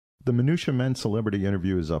The Minutia Men celebrity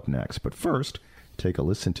interview is up next, but first, take a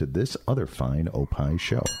listen to this other fine Opie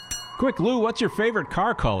show. Quick, Lou, what's your favorite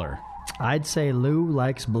car color? I'd say Lou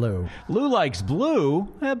likes blue. Lou likes blue?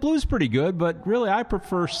 Blue's pretty good, but really I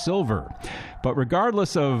prefer silver. But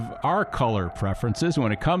regardless of our color preferences,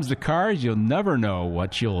 when it comes to cars, you'll never know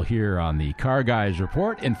what you'll hear on the Car Guys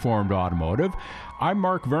Report, Informed Automotive. I'm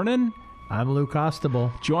Mark Vernon. I'm Lou Costable.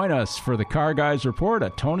 Join us for the Car Guys Report,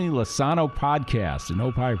 a Tony Lasano podcast, an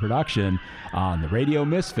Opie production on the Radio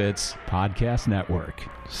Misfits Podcast Network.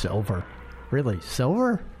 Silver. Really?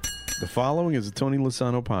 Silver? The following is a Tony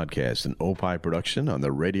Lasano podcast, an Opie production on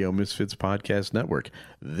the Radio Misfits Podcast Network.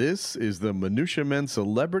 This is the Minutia Men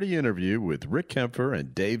celebrity interview with Rick Kempfer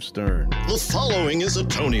and Dave Stern. The following is a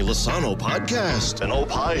Tony Lasano podcast, an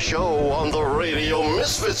Opie show on the Radio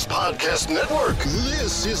Misfits Podcast Network.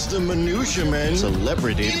 This is the Minutia Men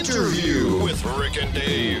celebrity interview with Rick and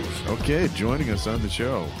Dave. Okay, joining us on the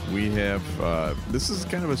show, we have, this is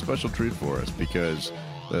kind of a special treat for us because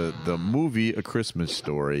the movie A Christmas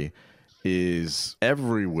Story is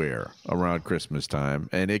everywhere around Christmas time,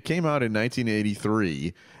 and it came out in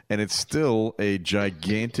 1983, and it's still a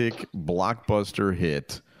gigantic blockbuster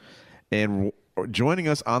hit. And joining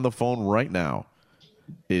us on the phone right now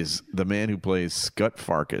is the man who plays Scut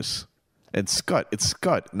Farkus. And Scut, it's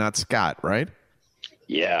Scut, not Scott, right?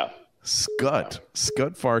 Yeah. Scut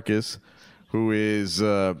Farkus, who is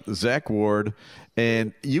Zach Ward.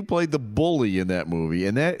 And you played the bully in that movie,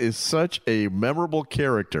 and that is such a memorable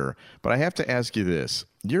character. But I have to ask you this.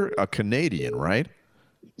 You're a Canadian, right?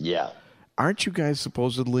 Yeah. Aren't you guys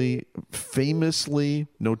supposedly, famously,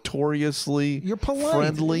 notoriously You're polite.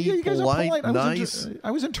 friendly, Yeah, you guys polite, are polite. nice?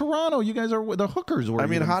 I was in Toronto. You guys are the hookers. Were I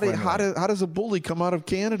mean, even how friendly. does a bully come out of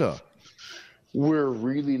Canada? We're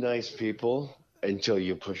really nice people until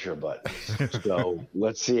you push our buttons. So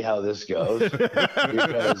let's see how this goes.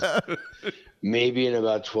 Because maybe in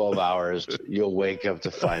about 12 hours, you'll wake up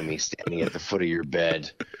to find me standing at the foot of your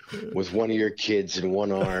bed with one of your kids in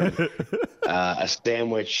one arm, a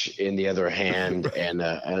sandwich in the other hand, and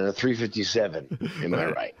a 357. Am I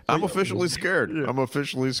right? I'm officially scared. I'm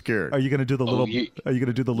officially scared. Are you going to do the little? Are you going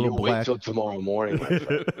to do the little You'll wait black? till tomorrow morning, my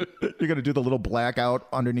friend. You're going to do the little blackout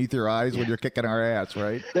underneath your eyes when you're kicking our ass,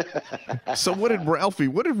 right? So what did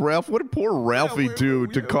poor Ralphie do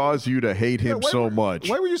to cause you to hate him so much?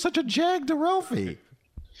 Why were you such a jag to Ralphie?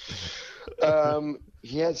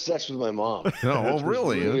 He had sex with my mom. Oh,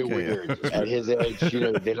 really? Really Okay. weird. At his age,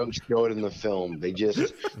 they don't show it in the film. They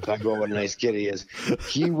just talk about what a nice kid he is.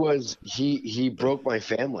 He broke my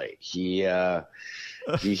family. He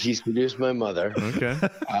seduced my mother. Okay.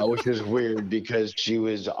 Which is weird because she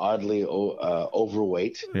was oddly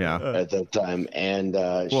overweight. Yeah. At that time, and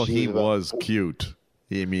He was cute.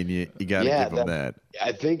 I mean, you got to give him that.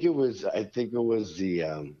 I think it was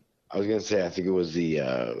the. I was gonna say I think it was the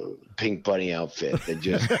Pink Bunny outfit that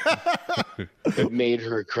just it made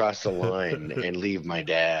her cross the line and leave my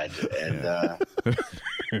dad, and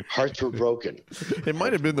hearts were broken. It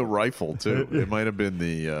might have been the rifle too. It might have been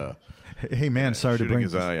the. Hey man, sorry to shooting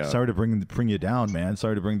his eye out. bring you down, man.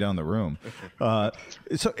 Sorry to bring down the room. So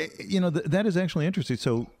that is actually interesting.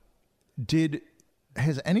 So,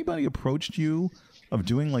 has anybody approached you of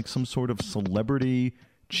doing like some sort of celebrity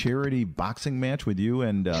charity boxing match with you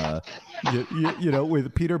and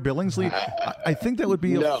with Peter Billingsley? I think that would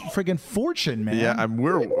be a friggin' fortune, man. Yeah,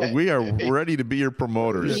 we are ready to be your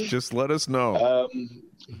promoters. Just let us know.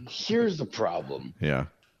 Here's the problem. Yeah.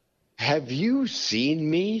 Have you seen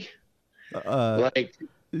me? I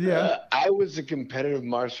was a competitive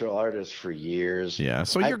martial artist for years. Yeah,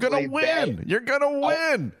 so you're gonna win. You're gonna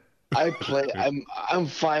win. I'm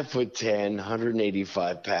 5'10",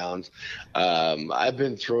 185 pounds. I've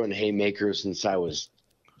been throwing haymakers since I was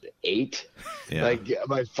 8. Yeah. Like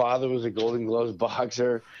my father was a Golden Gloves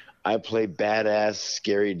boxer. I play badass,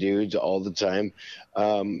 scary dudes all the time.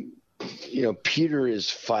 Peter is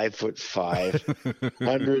 5'5",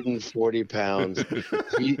 140 pounds.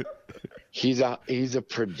 He's a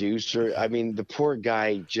producer. I mean, the poor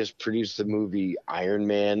guy just produced the movie Iron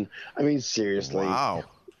Man. I mean, seriously. Wow.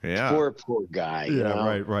 Yeah. Poor guy.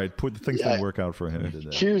 Right. Things didn't work out for him. Did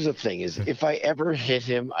they? Here's the thing: is if I ever hit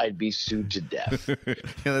him, I'd be sued to death. Yeah,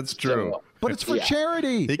 that's true. So, but it's for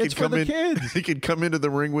charity. It's for the kids. He could come into the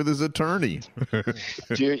ring with his attorney.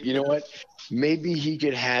 Dude, you know what? Maybe he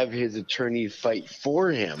could have his attorney fight for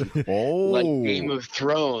him, like Game of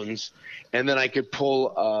Thrones, and then I could pull.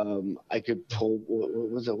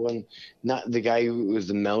 What was that one? Not the guy who was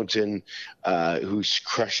the mountain, who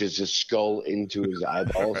crushes his skull into his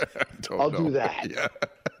eyeballs. I'll do that. Yeah.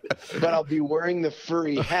 But I'll be wearing the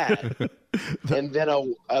furry hat and then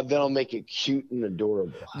I'll make it cute and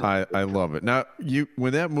adorable. I love it. Now,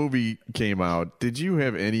 when that movie came out, did you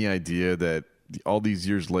have any idea that all these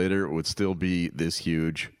years later it would still be this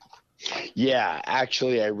huge? Yeah,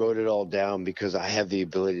 actually, I wrote it all down because I have the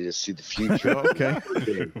ability to see the future. Okay.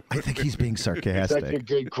 I think he's being sarcastic. Such a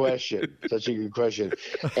good question.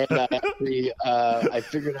 And I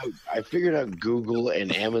figured out Google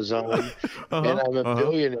and Amazon, and I'm a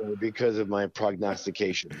billionaire because of my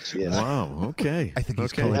prognostications. Yes. Wow. Okay. I think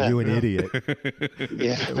he's calling you an idiot.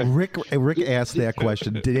 Yeah. Rick asked that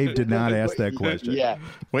question. Dave did not ask that question. Yeah.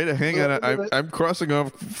 Wait, hang on. I'm crossing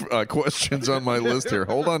off questions on my list here.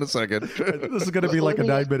 Hold on a second. This is going to be like a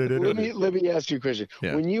 9-minute interview. Let me ask you a question.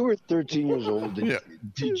 Yeah. When you were 13 years old,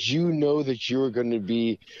 did you know that you were going to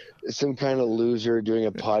be some kind of loser doing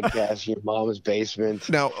a podcast in your mom's basement?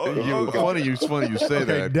 Now, funny you say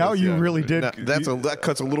that. Now you really did. That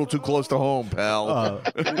cuts a little too close to home, pal.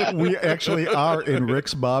 We actually are in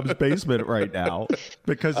Rick's mom's basement right now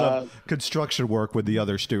because of construction work with the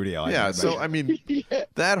other studio. So I mean,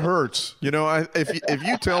 that hurts. You know, if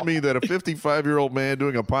you tell me that a 55-year-old man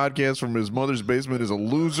doing a podcast from his mother's basement is a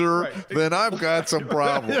loser, then I've got some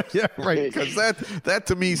problems. Yeah, right. Because that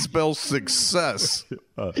to me spells success.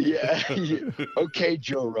 Yeah. Okay,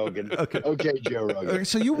 Joe Rogan. Okay, Joe Rogan.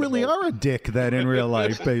 So you really are a dick then in real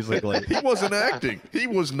life, basically. He wasn't acting. He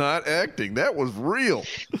was not acting. That was real.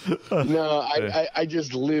 No, I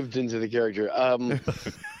just lived into the character.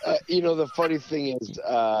 The funny thing is,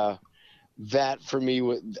 that for me,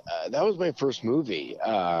 that was my first movie.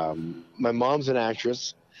 My mom's an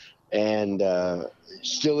actress, and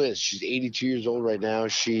still is. She's 82 years old right now.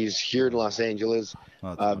 She's here in Los Angeles,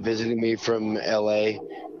 visiting me from LA.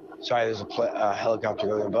 Sorry, there's a helicopter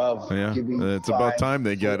going above. Yeah, it's about time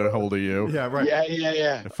they got a hold of you. Yeah, right.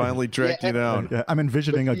 Yeah. They finally tracked you down. Yeah, I'm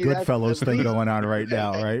envisioning a Goodfellas thing going on right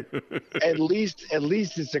now, right? At least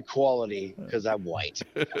it's equality because I'm white,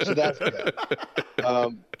 so that's good.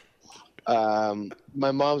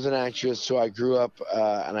 My mom's an actress, so I grew up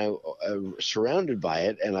and I surrounded by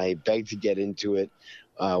it, and I begged to get into it.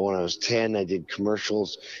 When I was 10, I did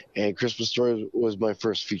commercials, and Christmas Story was my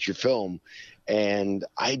first feature film, and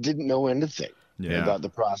I didn't know anything about the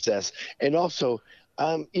process. And also,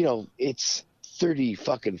 it's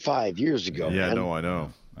 5 years ago. Yeah, man. no, I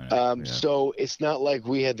know. So it's not like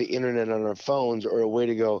we had the internet on our phones or a way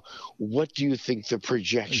to go, what do you think the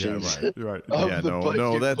projections right. of the budget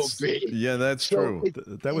will be? That's true.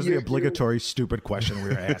 That was the obligatory stupid question we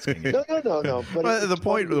were asking. No. But the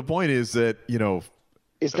point is that,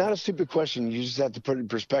 it's not a stupid question. You just have to put it in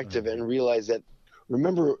perspective and realize that.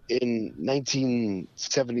 Remember in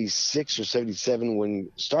 1976 or 77 when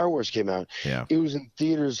Star Wars came out, it was in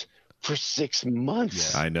theaters for 6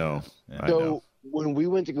 months. I know. When we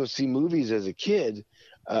went to go see movies as a kid,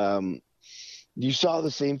 you saw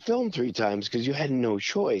the same film 3 times because you had no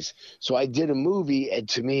choice. So I did a movie, and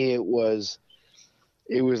to me it was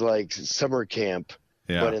like summer camp,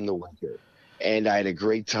 but in the winter. And I had a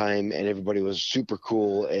great time, and everybody was super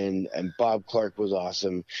cool, and Bob Clark was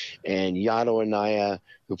awesome, and Yano Anaya,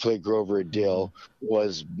 who played Grover Dill,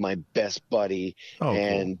 was my best buddy.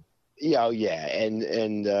 And cool.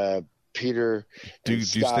 And Peter. Do you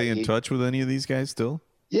stay in touch with any of these guys still?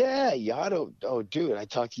 Yeah, Yano. Oh, dude, I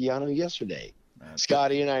talked to Yano yesterday.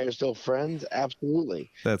 Scotty and I are still friends.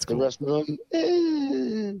 Absolutely. That's cool. The rest of them,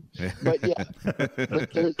 but yeah.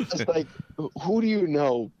 But there's just like, who do you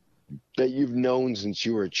know that you've known since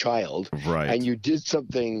you were a child, right? And you did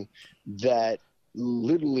something that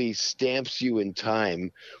literally stamps you in time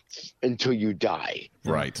until you die,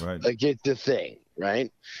 right? Like it's the thing, right?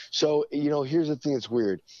 So here's the thing that's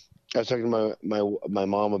weird. I was talking to my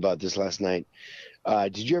mom about this last night.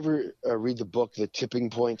 Did you ever read the book The Tipping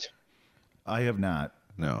Point? I have not.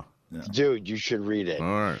 No. Dude, you should read it. All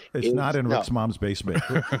right. It's not in Rick's mom's basement.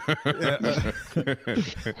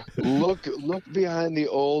 Look behind the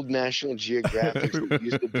old National Geographic we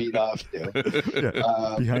used to beat off to.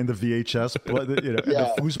 Behind the VHS,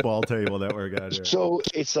 the foosball table that we're got here. So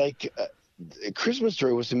it's like Christmas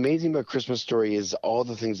Story. What's amazing about Christmas Story is all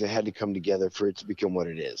the things that had to come together for it to become what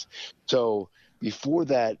it is. So before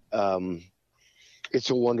that, It's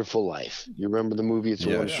a Wonderful Life. You remember the movie It's a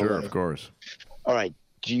Wonderful Life? Sure, of course. All right.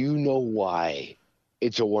 Do you know why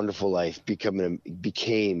It's a Wonderful Life became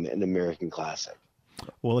an American classic?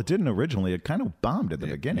 Well, it didn't originally. It kind of bombed at the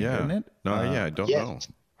beginning, didn't it? No, I don't know.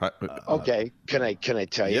 Okay. Can I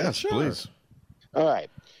tell you? Yes, please. All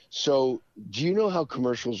right. So do you know how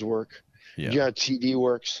commercials work? Yeah. Do you know how TV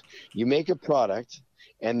works? You make a product,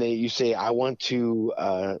 and then you say, I want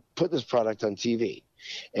to put this product on TV,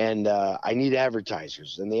 and I need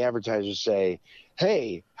advertisers. And the advertisers say,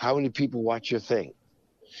 hey, how many people watch your thing?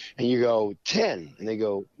 And you go 10, and they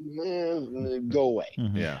go, go away.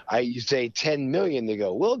 Yeah. You say 10 million, they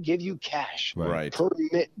go, we'll give you cash Right.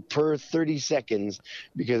 per 30 seconds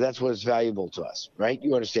because that's what's valuable to us, right?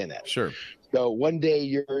 You understand that? Sure. So one day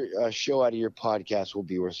your show out of your podcast will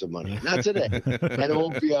be worth some money. Not today, and it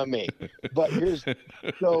won't be on me. But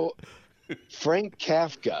so Frank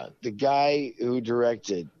Kafka, the guy who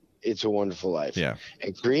directed It's a Wonderful Life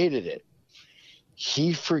and created it,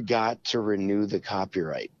 he forgot to renew the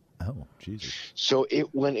copyright. Oh, Jesus. So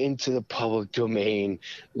it went into the public domain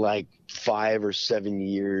like 5 or 7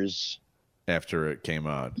 years after it came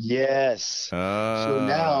out. Yes.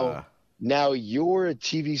 So now you're a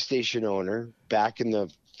TV station owner back in the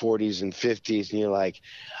 40s and 50s, and you're like,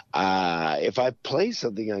 if I play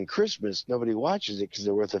something on Christmas, nobody watches it because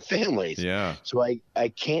they're with their families. Yeah. So I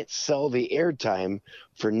can't sell the airtime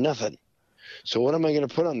for nothing. So what am I going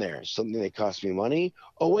to put on there? Something that costs me money?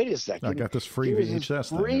 Oh, wait a second. I got this free VHS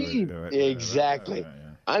thing. Free. Exactly.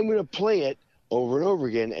 I'm going to play it over and over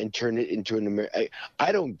again and turn it into an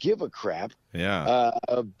I don't give a crap. Yeah.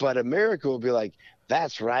 But America will be like,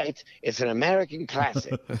 that's right. It's an American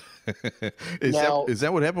classic. Is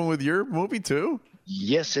that what happened with your movie too?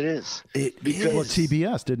 Yes, it is. Well,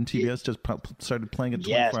 TBS didn't TBS just started playing it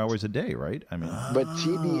 24 hours a day, right? I mean, but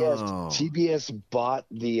TBS bought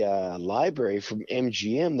the library from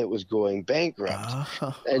MGM that was going bankrupt,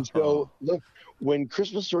 and so look, when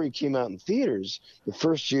Christmas Story came out in theaters the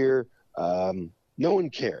first year, no one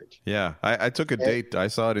cared. Yeah, I took a date. I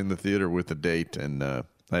saw it in the theater with a date, and I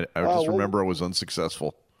just remember I was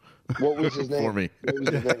unsuccessful. What was his name? For me. What was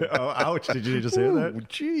his name? Oh, ouch! Did you just hear that?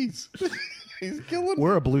 Jeez. He's killing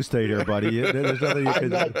We're a blue state here, buddy. There's nothing you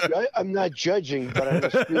can. I'm not judging, but I'm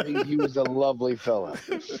assuming he was a lovely fella.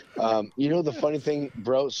 You know the funny thing,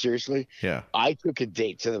 bro? Seriously, I took a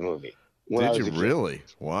date to the movie. Did you really?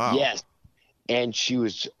 Wow. Yes, and she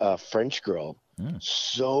was a French girl,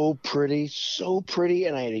 so pretty,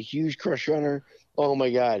 and I had a huge crush on her. Oh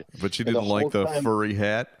my God! But you didn't like the furry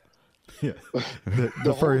hat. Yeah,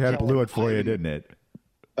 the furry hat blew it for you, didn't it?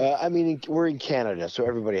 I mean, we're in Canada, so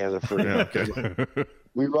everybody has a furry hat. Okay.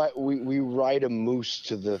 We ride a moose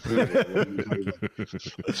to the theater.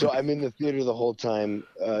 So I'm in the theater the whole time,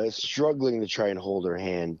 struggling to try and hold her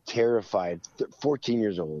hand, terrified, 14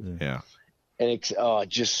 years old. Yeah. And it's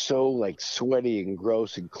just so like sweaty and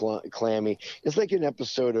gross and clammy. It's like an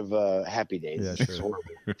episode of Happy Days. Yeah, It's horrible.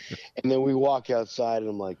 And then we walk outside, and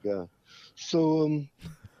I'm like,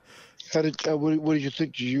 how did what did you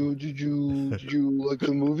think? Did you like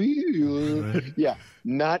the movie? Yeah,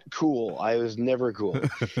 not cool. I was never cool.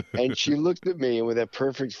 And she looked at me, and with that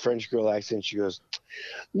perfect French girl accent, she goes,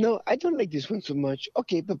 "No, I don't like this one so much.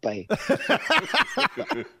 Okay, bye-bye."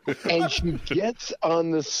 And she gets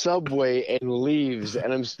on the subway and leaves,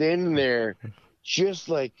 and I'm standing there just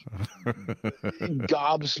like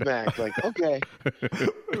gobsmacked, like, okay.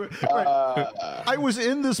 I was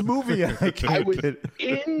in this movie and I was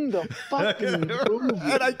in the fucking movie.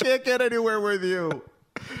 And I can't get anywhere with you.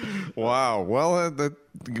 Wow. Well, I'm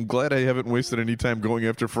glad I haven't wasted any time going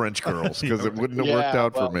after French girls because it wouldn't have worked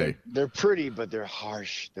out for me. They're pretty, but they're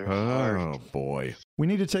harsh. Oh, boy. We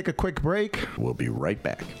need to take a quick break. We'll be right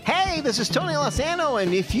back. Hey, this is Tony Lozano,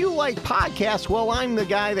 and if you like podcasts, well, I'm the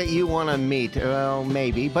guy that you want to meet. Well,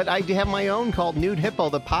 maybe, but I have my own called Nude Hippo,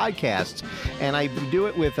 the podcast, and I do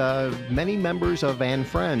it with many members of and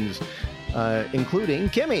friends, including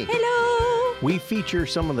Kimmy. Hello. We feature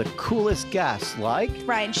some of the coolest guests like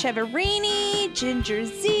Ryan Cheverini, Ginger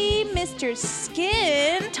Z, Mr.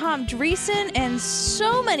 Skin, Tom Dreesen, and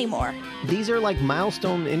so many more. These are like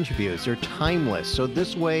milestone interviews. They're timeless, so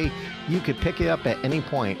this way you could pick it up at any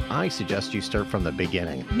point. I suggest you start from the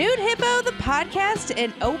beginning. Nude Hippo, the podcast,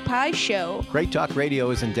 and Opie Show. Great Talk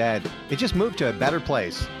Radio isn't dead. It just moved to a better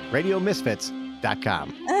place.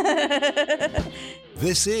 RadioMisfits.com.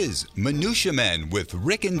 This is Minutia Men with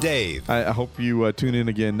Rick and Dave. I hope you tune in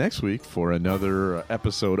again next week for another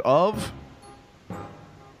episode of...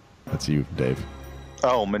 That's you, Dave.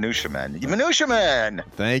 Oh, Minutia Men. Minutia Men!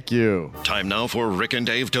 Thank you. Time now for Rick and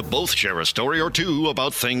Dave to both share a story or two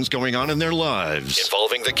about things going on in their lives,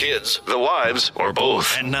 involving the kids, the wives, or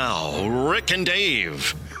both. And now, Rick and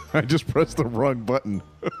Dave. I just pressed the wrong button.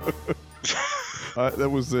 That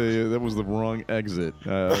was the wrong exit.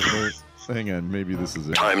 Hang on, maybe this is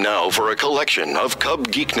it. Time now for a collection of Cub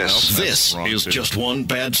geekness. Nope, this wrong, is too. Just One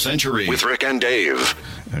Bad Century with Rick and Dave.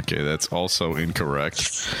 Okay, that's also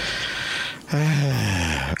incorrect.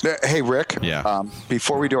 Hey, Rick. Yeah.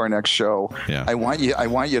 Before we do our next show, Yeah. I want you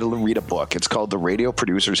to read a book. It's called The Radio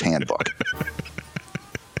Producer's Handbook.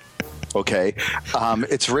 Okay,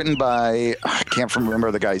 it's written by, I can't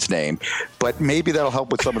remember the guy's name, but maybe that'll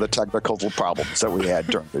help with some of the technical problems that we had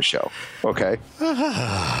during the show. Okay.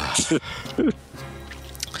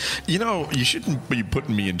 You know, you shouldn't be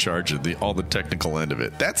putting me in charge of all the technical end of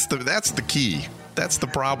it. That's the key. That's the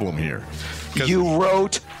problem here. You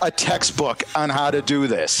wrote a textbook on how to do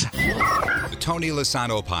this. The Tony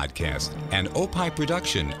Lasano Podcast, an Opie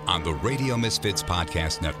production on the Radio Misfits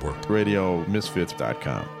Podcast Network.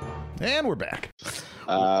 RadioMisfits.com. And we're back.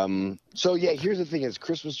 So yeah, here's the thing: is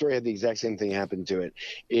Christmas Story had the exact same thing happen to it.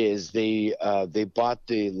 Is they bought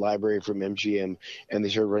the library from MGM and they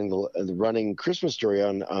started running Christmas Story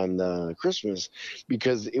on Christmas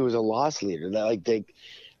because it was a loss leader.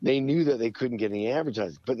 They knew that they couldn't get any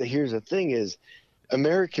advertising. But here's the thing: is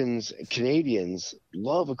Canadians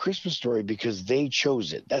love A Christmas Story because they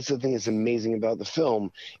chose it. That's the thing that's amazing about the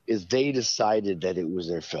film is they decided that it was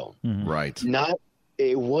their film. Mm-hmm. Right.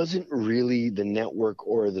 It wasn't really the network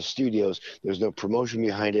or the studios. There was no promotion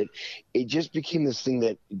behind it. It just became this thing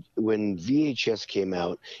that when VHS came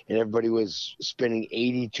out and everybody was spending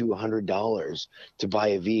 $80 to $100 to buy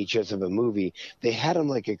a VHS of a movie, they had them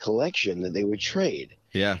like a collection that they would trade.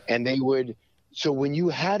 Yeah. And they would. So when you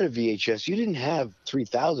had a VHS, you didn't have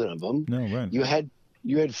 3,000 of them. No, right. You had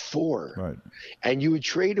 4. Right. And you would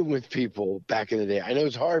trade them with people back in the day. I know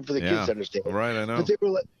it's hard for the kids to understand. Right, I know. But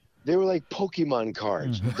they were like Pokemon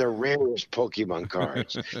cards, the rarest Pokemon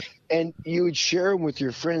cards. And you would share them with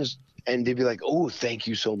your friends, and they'd be like, oh, thank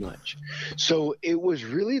you so much. So it was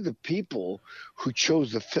really the people who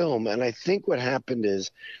chose the film. And I think what happened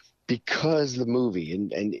is because the movie,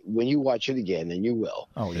 and when you watch it again, and you will.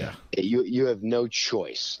 Oh, yeah. You have no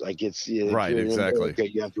choice. Like it's right, exactly. America,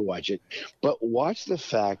 you have to watch it. But watch the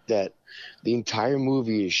fact that the entire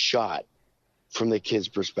movie is shot from the kid's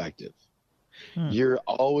perspective. You're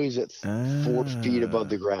always at 4 feet above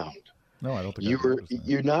the ground. No, I don't think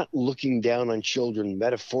you're not looking down on children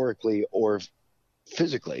metaphorically or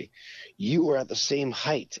physically. You are at the same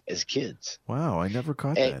height as kids. Wow, I never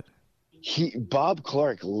caught and that. Bob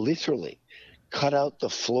Clark literally cut out the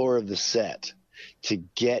floor of the set to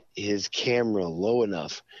get his camera low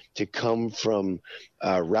enough to come from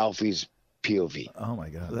Ralphie's POV. Oh my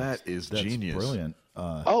God, that's genius, brilliant.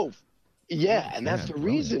 Yeah, and that's the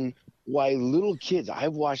reason why little kids,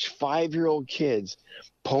 I've watched 5-year-old kids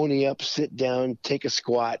pony up, sit down, take a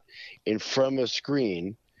squat in front of a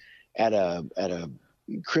screen at a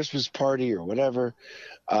Christmas party or whatever,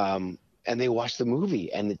 and they watch the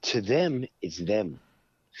movie, and to them, it's them.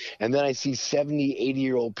 And then I see 70,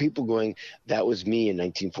 80-year-old people going, that was me in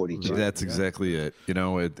 1942. That's exactly it. You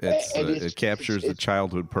know, it captures the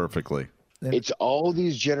childhood perfectly. It's all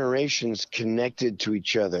these generations connected to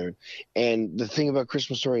each other. And the thing about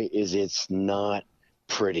Christmas Story is it's not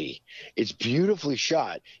pretty. It's beautifully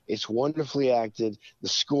shot. It's wonderfully acted. The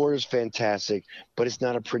score is fantastic, but it's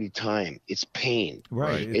not a pretty time. It's pain.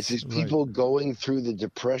 Right. It's these people going through the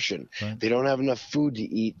depression. Right. They don't have enough food to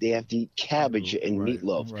eat. They have to eat cabbage and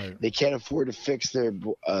meatloaf. Right. They can't afford to fix their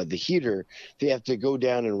the heater. They have to go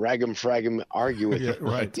down and rag'em frag'em argue with it.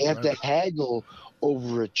 Right. They have to haggle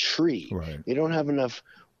over a tree. Right. They don't have enough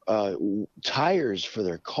tires for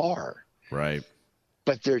their car. Right.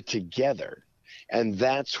 But they're together. And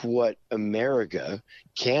that's what America,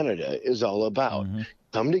 Canada is all about. Mm-hmm.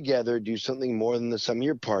 Come together, do something more than the sum of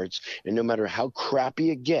your parts, and no matter how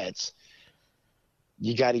crappy it gets,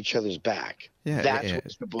 you got each other's back. Yeah, that's what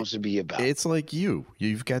it's supposed to be about. It's like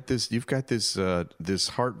you've got this this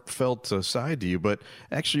heartfelt side to you, but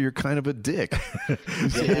actually you're kind of a dick.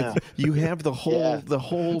 You have the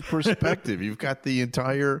whole perspective. You've got the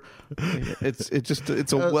entire.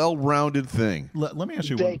 It's a well-rounded thing. Let me ask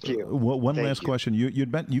you one last question.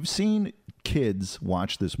 You've seen kids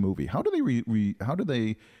watch this movie. How do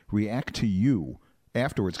they react to you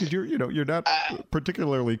afterwards? Because you're not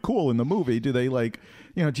particularly cool in the movie. Do they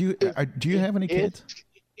do you have any kids?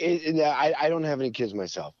 I don't have any kids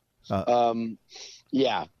myself. But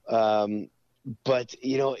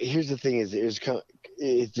here's the thing: is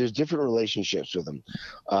there's different relationships with them.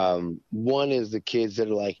 One is the kids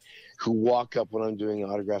that are who walk up when I'm doing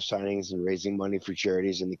autograph signings and raising money for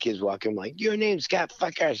charities, and the kids walk in like, your name's Scott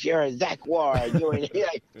Fuckers, you're a Zach Ward,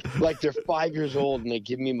 like they're 5 years old, and they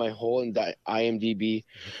give me my whole IMDb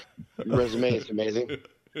resume. It's amazing.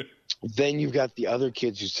 Then you've got the other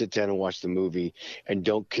kids who sit down and watch the movie and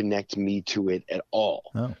don't connect me to it at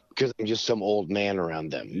all because I'm just some old man around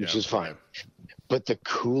them, which is fine. But the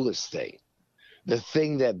coolest thing, the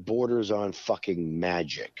thing that borders on fucking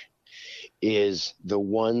magic, is the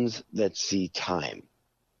ones that see time.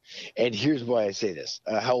 And here's why I say this.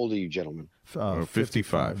 How old are you, gentlemen?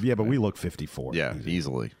 55. Yeah, but we look 54. Yeah,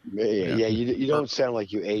 easily. Yeah, you don't sound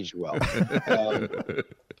like you aged well.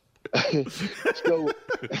 So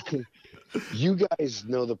you guys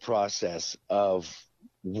know the process of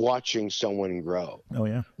watching someone grow. Oh,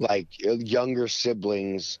 yeah. Like younger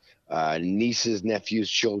siblings, nieces, nephews,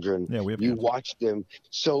 children. Yeah, we have you kids. watch them.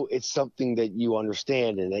 So it's something that you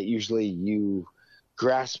understand, and that usually you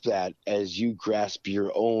grasp that as you grasp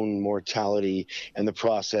your own mortality and the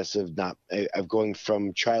process of going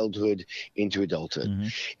from childhood into adulthood. Mm-hmm.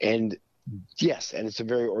 And yes, and it's a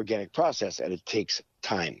very organic process, and it takes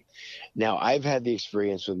time. Now, I've had the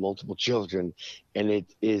experience with multiple children, and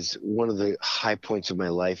it is one of the high points of my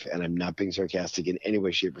life, and I'm not being sarcastic in any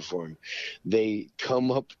way, shape, or form. They come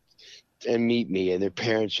up and meet me, and their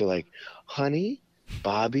parents are like, honey,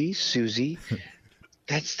 Bobby, Susie,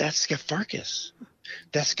 that's Scafarkus.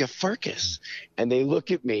 That's Scafarkus. And they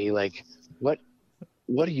look at me like, what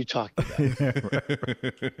are you talking about?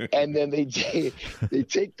 And then they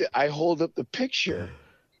take I hold up the picture.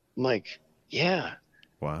 I'm like, yeah,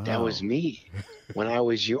 wow, that was me when I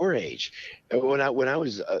was your age, when I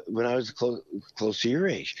was close to your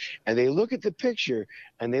age. And they look at the picture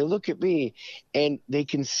and they look at me, and they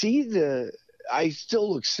can see I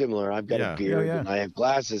still look similar. I've got a beard and I have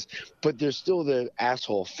glasses, but there's still the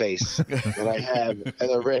asshole face that I have and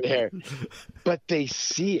the red hair. But they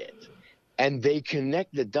see it and they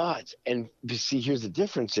connect the dots. And you see, here's the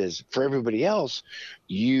difference is, for everybody else,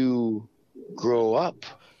 you grow up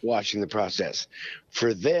watching the process.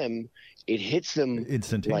 For them, it hits them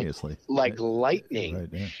instantaneously, like lightning, right,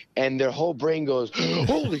 yeah. And their whole brain goes,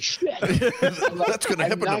 holy shit. That's going to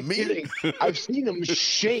happen to me. Kidding. I've seen them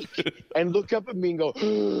shake and look up at me and go,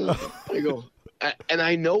 I go, and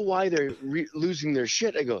I know why they're losing their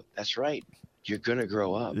shit. I go, that's right. You're going to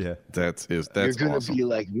grow up. Yeah. That's You're going to awesome. be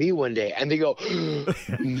like me one day. And they go,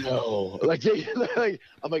 no. I'm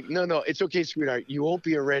like, no, it's okay, sweetheart. You won't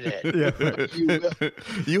be a redhead. Yeah.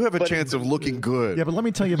 You have a chance of looking good. Yeah, but let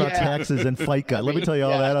me tell you about taxes and FICA. Let me tell you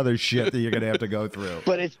all that other shit that you're going to have to go through.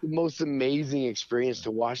 But it's the most amazing experience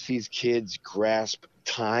to watch these kids grasp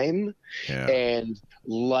time and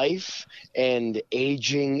life and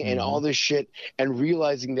aging and all this shit, and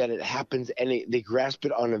realizing that it happens, and they grasp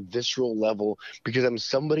it on a visceral level because I'm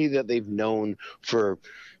somebody that they've known for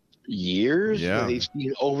years, that they've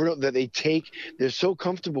seen over, that they're so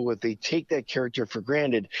comfortable with, they take that character for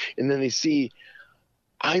granted, and then they see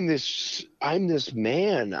I'm this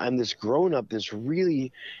man, I'm this grown up, this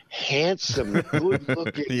really handsome, good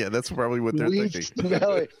looking. Yeah, that's probably what they're thinking.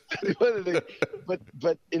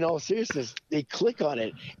 But in all seriousness, they click on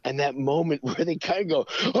it, and that moment where they kind of go,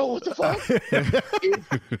 "Oh, what the fuck!"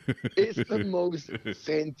 it's the most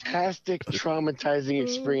fantastic, traumatizing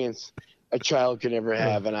experience a child can ever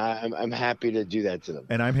have, and I'm happy to do that to them.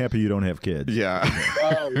 And I'm happy you don't have kids. Yeah.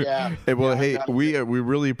 Oh yeah. Hey, well, we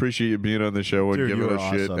really appreciate you being on the show and Dude, giving you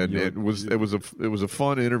us were shit. awesome. And it was a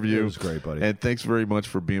fun interview. It was great, buddy. And thanks very much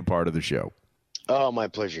for being part of the show. Oh, my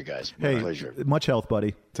pleasure, guys. My Hey, pleasure. much health,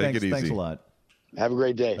 buddy. Take it easy. Thanks a lot. Have a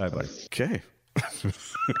great day. Bye, buddy. Okay.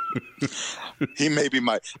 He may be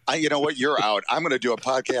you know what? You're out. I'm going to do a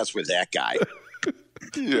podcast with that guy.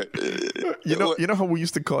 You know how we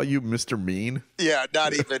used to call you Mr. Mean? Yeah,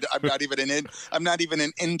 I'm not even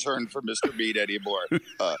an intern for Mr. Mean anymore.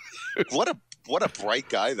 What a bright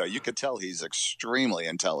guy, though. You could tell he's extremely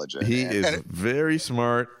intelligent. He is very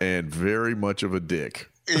smart and very much of a dick.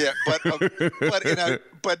 Yeah,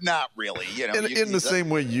 but not really. You know, in the same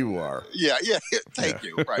way you are. Yeah. Thank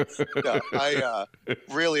you. Right. No, I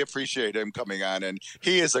really appreciate him coming on, and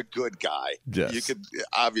he is a good guy. Yes. You could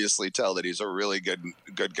obviously tell that he's a really good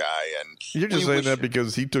guy. And you're just saying that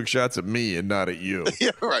because he took shots at me and not at you.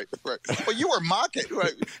 Yeah, right. Well, you were mocking.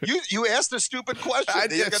 Right? You asked a stupid question. I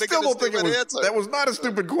still don't think that was not a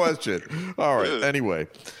stupid question. All right. Anyway.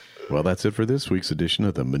 Well, that's it for this week's edition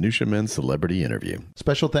of the Minutia Men Celebrity Interview.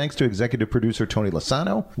 Special thanks to executive producer Tony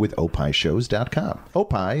Lasano with opishows.com.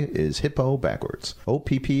 Opie is hippo backwards.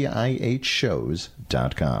 OPPIH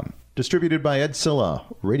shows.com. Distributed by Ed Silla.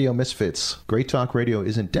 Radio Misfits. Great Talk Radio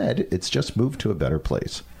isn't dead. It's just moved to a better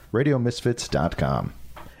place. RadioMisfits.com.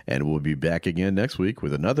 And we'll be back again next week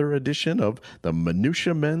with another edition of the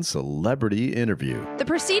Minutia Men Celebrity Interview. The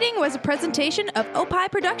proceeding was a presentation of Opie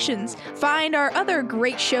Productions. Find our other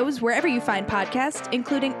great shows wherever you find podcasts,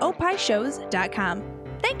 including opishows.com.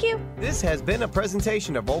 Thank you. This has been a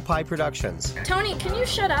presentation of Opie Productions. Tony, can you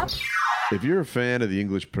shut up? If you're a fan of the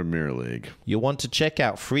English Premier League, you'll want to check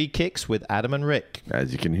out Free Kicks with Adam and Rick.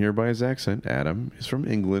 As you can hear by his accent, Adam is from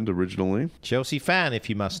England originally. Chelsea fan, if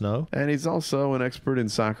you must know. And he's also an expert in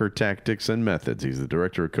soccer tactics and methods. He's the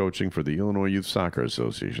director of coaching for the Illinois Youth Soccer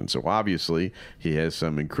Association. So obviously, he has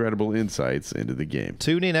some incredible insights into the game.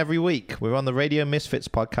 Tune in every week. We're on the Radio Misfits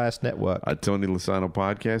Podcast Network. A Tony Lasano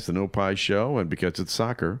podcast, an Opie show, and because it's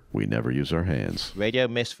soccer, we never use our hands.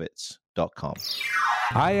 RadioMisfits.com.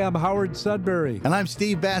 I am Howard Sudbury. And I'm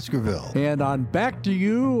Steve Baskerville. And on Back to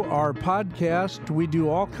You, our podcast, we do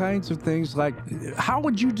all kinds of things like, how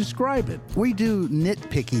would you describe it? We do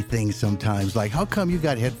nitpicky things sometimes, like how come you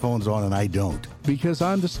got headphones on and I don't? Because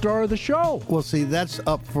I'm the star of the show. Well, see, that's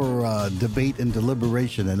up for debate and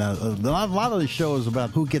deliberation. And a lot of the show is about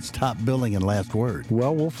who gets top billing and last word.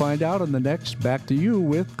 Well, we'll find out in the next Back to You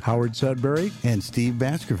with Howard Sudbury and Steve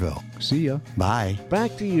Baskerville. See ya. Bye.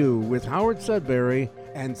 Back to You with Howard Sudbury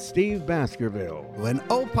and Steve Baskerville. An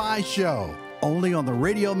Opie show, only on the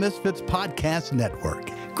Radio Misfits Podcast Network.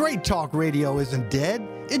 Great Talk Radio isn't dead.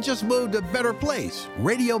 It just moved to a better place.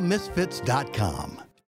 RadioMisfits.com.